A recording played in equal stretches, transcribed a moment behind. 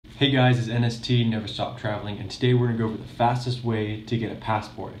Hey guys, it's NST, Never Stop Traveling, and today we're going to go over the fastest way to get a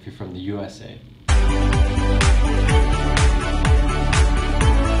passport if you're from the USA.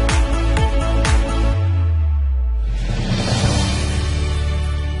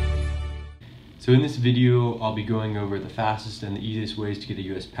 So in this video, I'll be going over the fastest and the easiest ways to get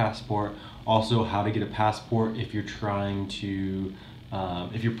a US passport. Also, how to get a passport if you're trying to,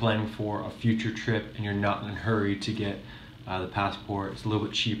 if you're planning for a future trip and you're not in a hurry to get the passport. It's a little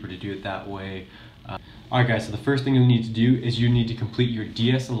bit cheaper to do it that way. Alright guys, so the first thing you'll need to do is you need to complete your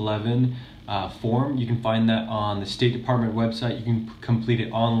DS11 form. You can find that on the State Department website. You can complete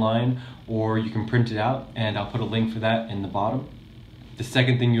it online or you can print it out, and I'll put a link for that in the bottom. The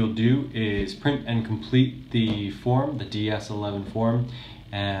second thing you'll do is print and complete the form, the DS11 form,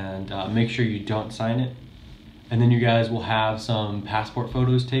 and make sure you don't sign it. And then you guys will have some passport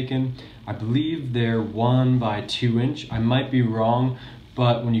photos taken. I believe they're 1 by 2 inch. I might be wrong,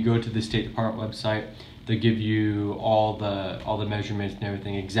 but when you go to the State Department website, they give you all the measurements and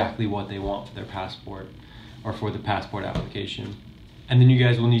everything, exactly what they want for their passport or for the passport application. And then you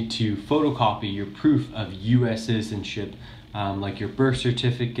guys will need to photocopy your proof of US citizenship, like your birth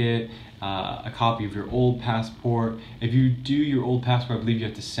certificate, a copy of your old passport. If you do your old passport, I believe you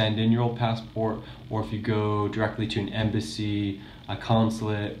have to send in your old passport, or if you go directly to an embassy, a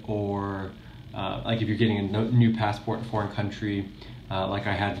consulate, or like if you're getting a new passport in a foreign country, like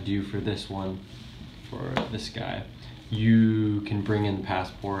I had to do for this one, for this guy, you can bring in the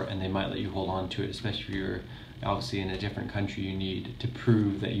passport and they might let you hold on to it, especially if you're obviously in a different country. You need to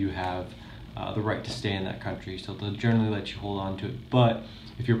prove that you have the right to stay in that country, so they'll generally let you hold on to it. But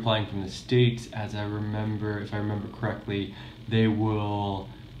if you're applying from the States, as I remember, if I remember correctly, they will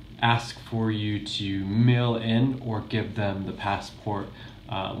ask for you to mail in or give them the passport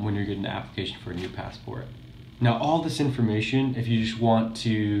when you're getting the application for a new passport. Now all this information, if you just want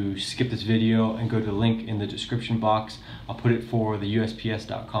to skip this video and go to the link in the description box, I'll put it for the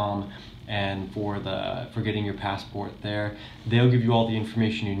USPS.com and for getting your passport there. They'll give you all the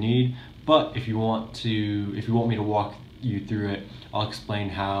information you need. But if you want me to walk you through it, I'll explain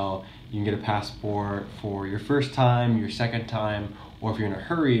how you can get a passport for your first time, your second time, or if you're in a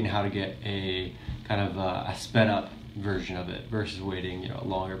hurry, and how to get a kind of a sped up version of it versus waiting,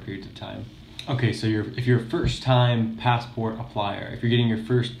 longer periods of time. Okay, so if you're a first time passport applier, if you're getting your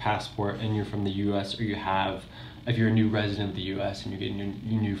first passport and you're from the US, or if you're a new resident of the US and you're getting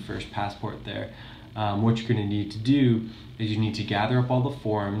your new first passport there, what you're going to need to do is you need to gather up all the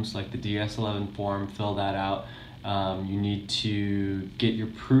forms, like the DS11 form, fill that out. You need to get your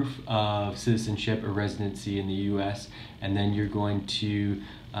proof of citizenship or residency in the US, and then you're going to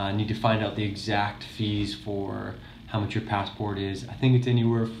need to find out the exact fees for how much your passport is. I think it's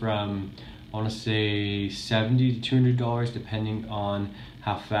anywhere from, I want to say, $70 to $200 depending on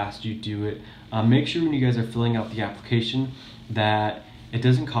how fast you do it. Make sure when you guys are filling out the application that it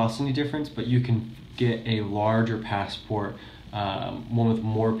doesn't cost any difference, but you can get a larger passport, one with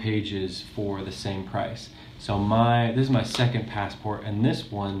more pages, for the same price. So this is my second passport, and this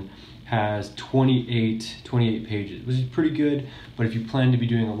one has 28 pages, which is pretty good. But if you plan to be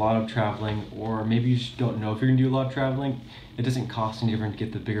doing a lot of traveling, or maybe you just don't know if you're gonna do a lot of traveling, it doesn't cost any different to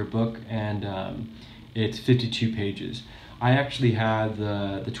get the bigger book, and it's 52 pages. I actually had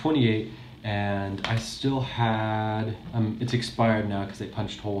the 28, and I still had, it's expired now because they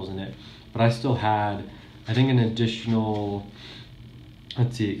punched holes in it, but I still had, I think, an additional,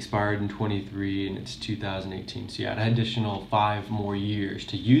 let's see, expired in 23 and it's 2018. So yeah, I had an additional 5 more years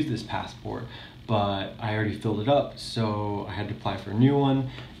to use this passport, but I already filled it up, so I had to apply for a new one.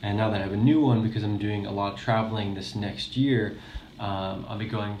 And now that I have a new one, because I'm doing a lot of traveling this next year, I'll be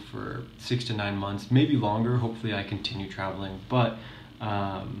going for 6 to 9 months, maybe longer. Hopefully I continue traveling, but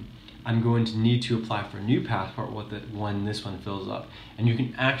I'm going to need to apply for a new passport when this one fills up. And you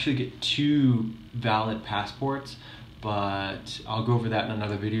can actually get 2 valid passports, but I'll go over that in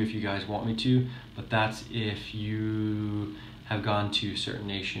another video if you guys want me to. But that's if you have gone to a certain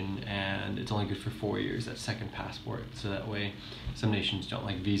nation and it's only good for 4 years, that second passport. So that way, some nations don't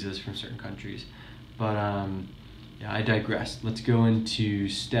like visas from certain countries. But yeah, I digress. Let's go into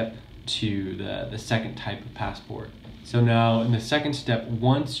step 2, the second type of passport. So now in the second step,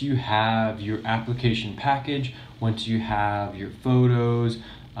 once you have your application package, once you have your photos,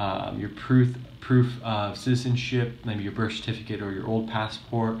 your proof of citizenship, maybe your birth certificate or your old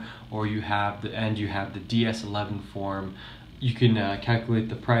passport, or you have the DS11 form, you can calculate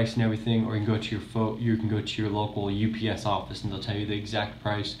the price and everything, or you can go to your local UPS office and they'll tell you the exact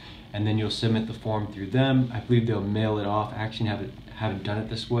price, and then you'll submit the form through them. I believe they'll mail it off. I actually haven't done it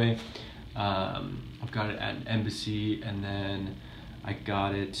this way. I've got it at an embassy, and then I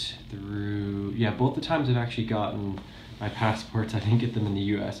got it through, yeah, both the times I've actually gotten my passports, I didn't get them in the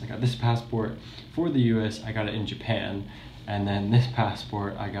US. I got this passport for the US, I got it in Japan, and then this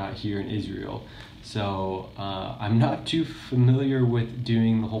passport I got here in Israel. So I'm not too familiar with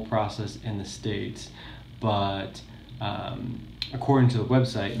doing the whole process in the States, but according to the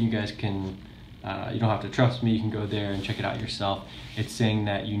website, you guys can, you don't have to trust me, you can go there and check it out yourself. It's saying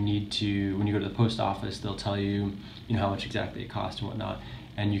that you need to, when you go to the post office, they'll tell you, how much exactly it costs and whatnot.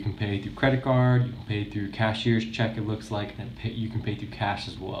 And you can pay through credit card, you can pay through cashier's check, it looks like, and you can pay through cash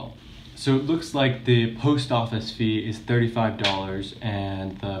as well. So it looks like the post office fee is $35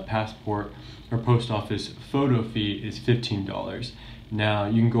 and the passport or post office photo fee is $15. Now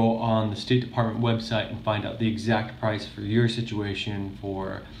you can go on the State Department website and find out the exact price for your situation,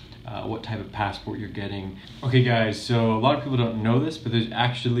 for what type of passport you're getting. Okay guys, so a lot of people don't know this, but there's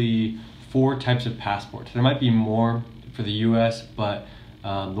actually 4 types of passports. There might be more for the US, but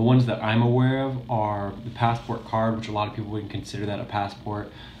the ones that I'm aware of are the passport card, which a lot of people wouldn't consider that a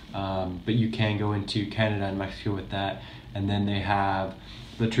passport, but you can go into Canada and Mexico with that. And then they have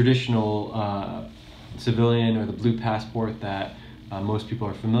the traditional civilian or the blue passport that most people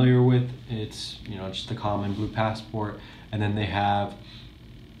are familiar with. It's just the common blue passport. And then they have,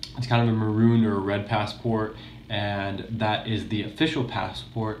 it's kind of a maroon or a red passport, and that is the official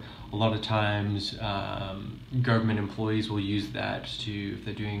passport. A lot of times government employees will use that to, if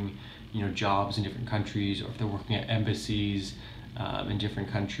they're doing jobs in different countries, or if they're working at embassies in different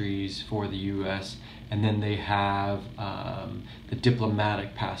countries for the US. And then they have the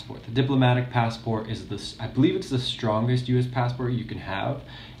diplomatic passport. The diplomatic passport is this, I believe it's the strongest US passport you can have,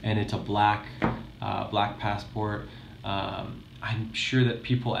 and it's a black passport. I'm sure that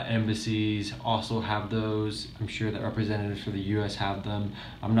people at embassies also have those. I'm sure that representatives for the US have them.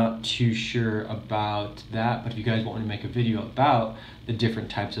 I'm not too sure about that, but if you guys want me to make a video about the different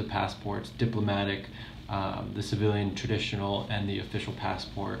types of passports, diplomatic, the civilian, traditional, and the official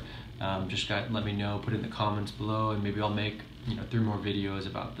passport, just let me know, put it in the comments below, and maybe I'll make 3 more videos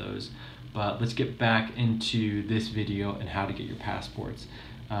about those. But let's get back into this video and how to get your passports.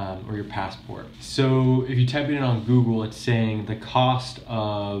 Or your passport. So if you type it in on Google, it's saying the cost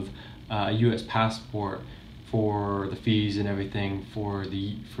of a US passport for the fees and everything for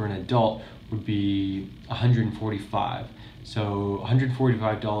an adult would be $145. So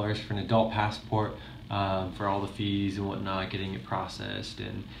 $145 for an adult passport, for all the fees and whatnot, getting it processed,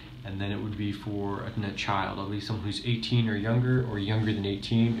 and then it would be for a child, at least someone who's 18 or younger than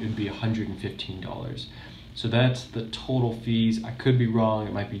 18, it would be $115. So that's the total fees. I could be wrong,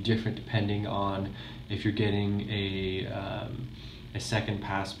 it might be different depending on if you're getting a second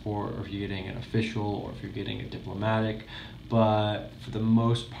passport, or if you're getting an official, or if you're getting a diplomatic. But for the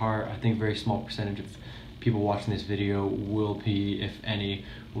most part, I think a very small percentage of people watching this video will be, if any,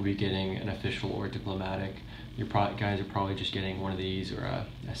 will be getting an official or diplomatic. You guys are probably just getting one of these, or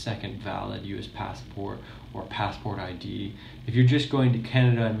a second valid US passport or passport ID. If you're just going to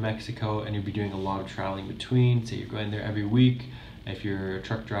Canada and Mexico and you'll be doing a lot of traveling between, say you're going there every week, if you're a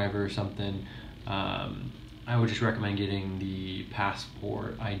truck driver or something, I would just recommend getting the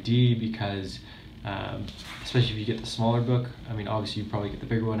passport ID, because especially if you get the smaller book. I mean, obviously you probably get the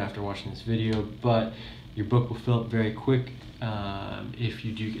bigger one after watching this video, but your book will fill up very quick if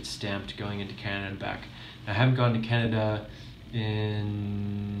you do get stamped going into Canada and back. I haven't gone to Canada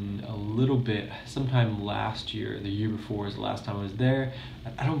in a little bit, sometime last year, the year before is the last time I was there.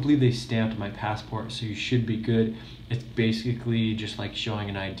 I don't believe they stamped my passport, so you should be good. It's basically just like showing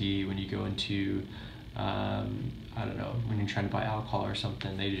an ID when you go into, I don't know, when you're trying to buy alcohol or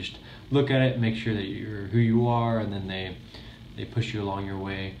something. They just look at it, make sure that you're who you are, and then they push you along your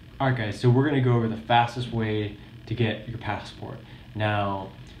way. Alright guys, so we're gonna go over the fastest way to get your passport. Now,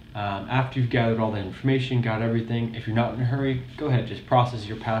 after you've gathered all the information, got everything, if you're not in a hurry, go ahead, just process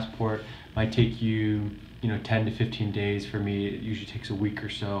your passport. Might take you 10 to 15 days. For me, it usually takes a week or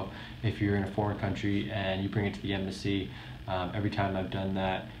so if you're in a foreign country and you bring it to the embassy. Every time I've done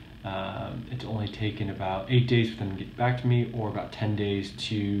that, it's only taken about 8 days for them to get back to me, or about 10 days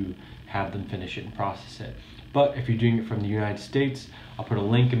to have them finish it and process it. But if you're doing it from the United States, I'll put a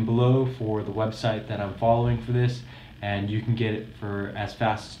link in below for the website that I'm following for this, and you can get it for as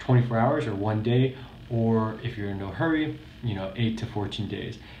fast as 24 hours or 1 day, or if you're in no hurry, 8 to 14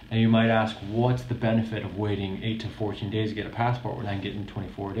 days. And you might ask, what's the benefit of waiting 8 to 14 days to get a passport when I can get it in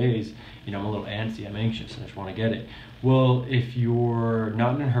 24 days? I'm a little antsy, I'm anxious, I just want to get it. Well, if you're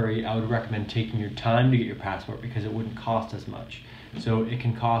not in a hurry, I would recommend taking your time to get your passport, because it wouldn't cost as much. So it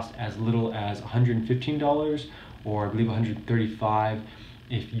can cost as little as $115, or I believe $135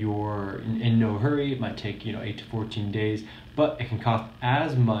 If you're in no hurry, it might take 8 to 14 days, but it can cost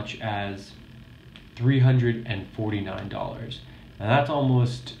as much as $349. Now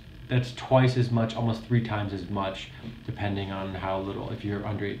that's twice as much, almost 3 times as much, depending on how little, if you're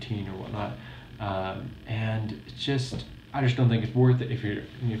under 18 or whatnot. And I just don't think it's worth it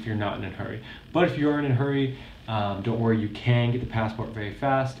if you're not in a hurry. But if you are in a hurry, don't worry, you can get the passport very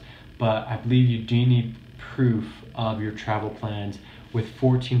fast. But I believe you do need proof of your travel plans with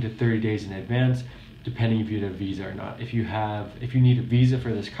 14 to 30 days in advance, depending if you need a visa or not. If you need a visa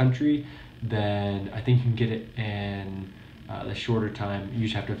for this country, then I think you can get it in the shorter time. You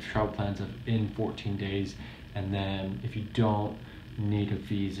just have to have travel plans in 14 days. And then if you don't need a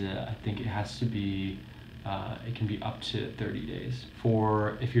visa, I think it has to be, it can be up to 30 days.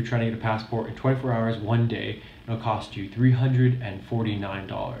 If you're trying to get a passport in 24 hours, 1 day, it'll cost you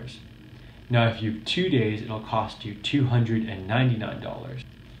 $349. Now, if you have 2 days, it'll cost you $299.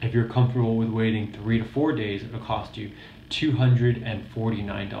 If you're comfortable with waiting 3 to 4 days, it'll cost you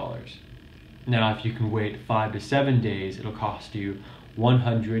 $249. Now, if you can wait 5 to 7 days, it'll cost you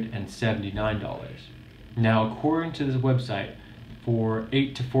 $179. Now, according to this website, for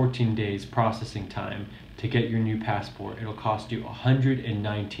 8 to 14 days processing time to get your new passport, it'll cost you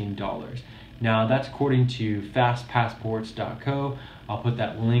 $119. Now, that's according to fastpassports.co. I'll put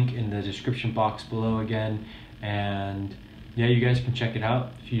that link in the description box below again. And yeah, you guys can check it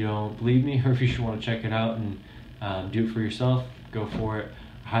out. If you don't believe me, or if you just want to check it out and do it for yourself, go for it.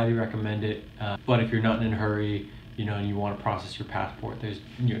 I highly recommend it. But if you're not in a hurry, and you want to process your passport, there's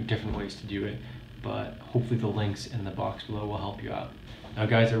different ways to do it. But hopefully the links in the box below will help you out. Now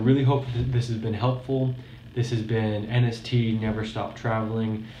guys, I really hope that this has been helpful. This has been NST Never Stop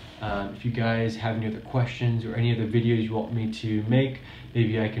Traveling. If you guys have any other questions or any other videos you want me to make,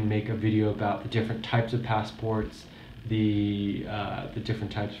 maybe I can make a video about the different types of passports, the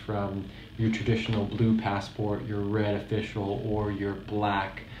different types from your traditional blue passport, your red official, or your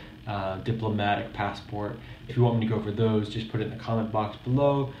black diplomatic passport. If you want me to go over those, just put it in the comment box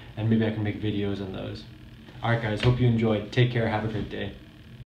below, and maybe I can make videos on those. Alright guys, hope you enjoyed. Take care, have a great day.